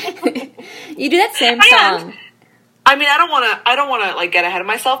 You do that same song. I mean, I don't want to like get ahead of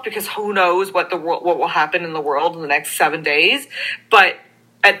myself because who knows what will happen in the world in the next 7 days. But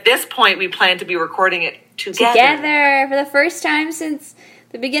at this point, we plan to be recording it together for the first time since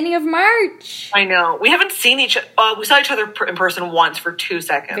the beginning of March. I know. We haven't seen we saw each other in person once for 2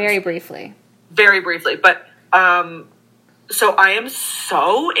 seconds. Very briefly. But so I am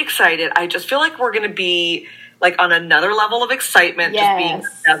so excited. I just feel like we're going to be like on another level of excitement, just being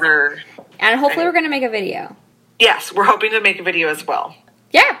together. And hopefully we're going to make a video. Yes, we're hoping to make a video as well.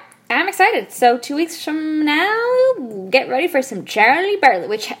 Yeah, I'm excited. So 2 weeks from now, get ready for some Charlie Bartlett,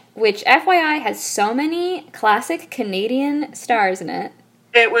 which FYI has so many classic Canadian stars in it.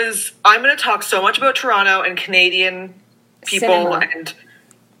 I'm going to talk so much about Toronto and Canadian people Cinema. and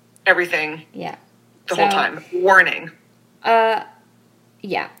everything. Yeah. The whole time. Warning. Yeah.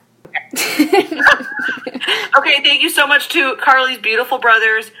 Okay, thank you so much to Carly's beautiful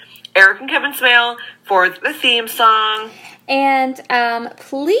brothers, Eric and Kevin Smale, for the theme song. And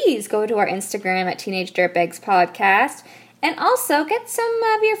please go to our Instagram at Teenage Dirtbags Podcast. And also get some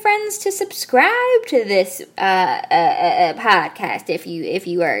of your friends to subscribe to this podcast if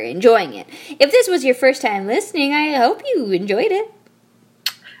you are enjoying it. If this was your first time listening, I hope you enjoyed it.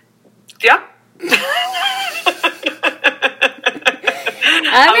 Yep.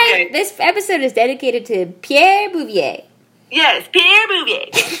 All right, this episode is dedicated to Pierre Bouvier. Yes, Pierre Bouvier.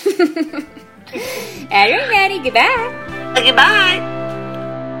 All right, Maddie, goodbye. Goodbye.